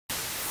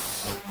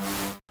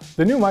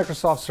The new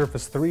Microsoft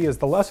Surface 3 is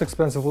the less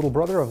expensive little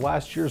brother of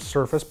last year's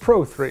Surface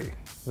Pro 3.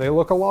 They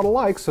look a lot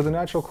alike, so the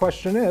natural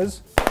question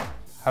is,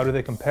 how do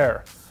they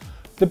compare?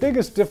 The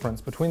biggest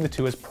difference between the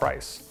two is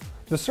price.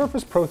 The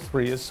Surface Pro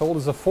 3 is sold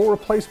as a full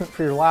replacement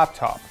for your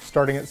laptop,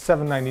 starting at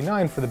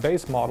 $799 for the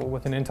base model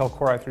with an Intel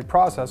Core i3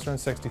 processor and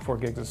 64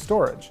 gigs of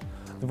storage.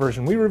 The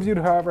version we reviewed,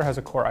 however, has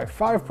a Core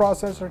i5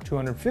 processor,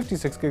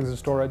 256 gigs of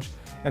storage,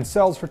 and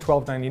sells for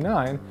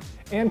 $1,299,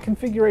 and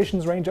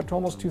configurations range up to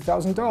almost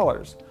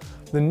 $2,000.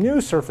 The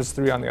new Surface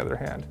 3, on the other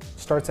hand,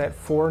 starts at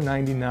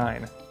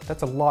 $499.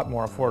 That's a lot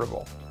more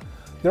affordable.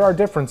 There are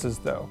differences,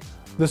 though.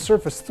 The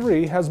Surface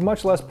 3 has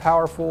much less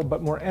powerful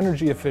but more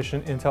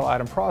energy-efficient Intel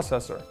Atom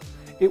processor.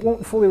 It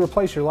won't fully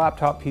replace your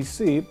laptop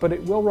PC, but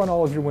it will run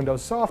all of your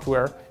Windows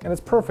software, and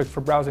it's perfect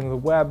for browsing the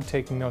web,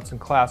 taking notes in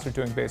class, or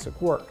doing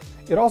basic work.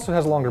 It also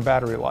has longer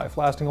battery life,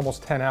 lasting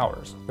almost 10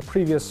 hours. The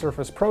previous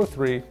Surface Pro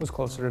 3 was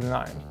closer to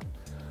 9.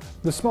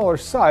 The smaller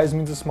size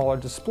means a smaller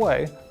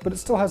display, but it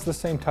still has the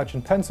same touch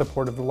and pen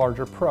support of the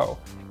larger Pro,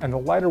 and the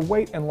lighter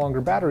weight and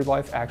longer battery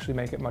life actually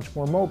make it much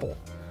more mobile.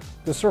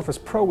 The Surface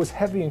Pro was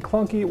heavy and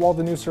clunky, while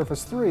the new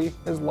Surface 3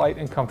 is light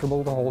and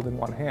comfortable to hold in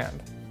one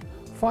hand.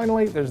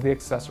 Finally, there's the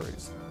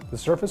accessories. The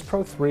Surface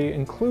Pro 3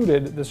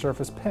 included the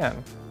Surface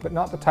Pen, but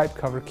not the type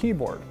cover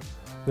keyboard.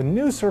 The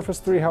new Surface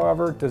 3,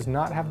 however, does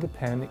not have the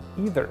pen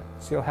either,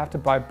 so you'll have to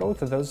buy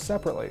both of those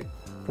separately.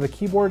 For the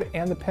keyboard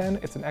and the pen,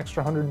 it's an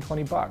extra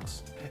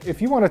 $120.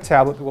 If you want a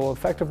tablet that will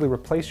effectively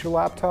replace your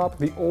laptop,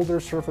 the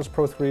older Surface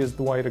Pro 3 is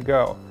the way to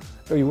go,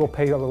 though you will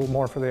pay a little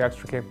more for the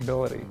extra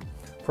capability.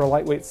 For a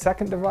lightweight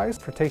second device,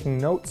 for taking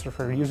notes or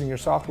for using your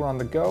software on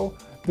the go,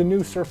 the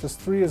new Surface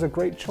 3 is a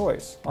great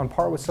choice, on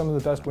par with some of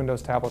the best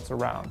Windows tablets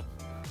around.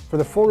 For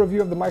the full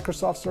review of the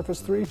Microsoft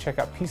Surface 3, check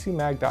out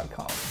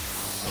PCMag.com.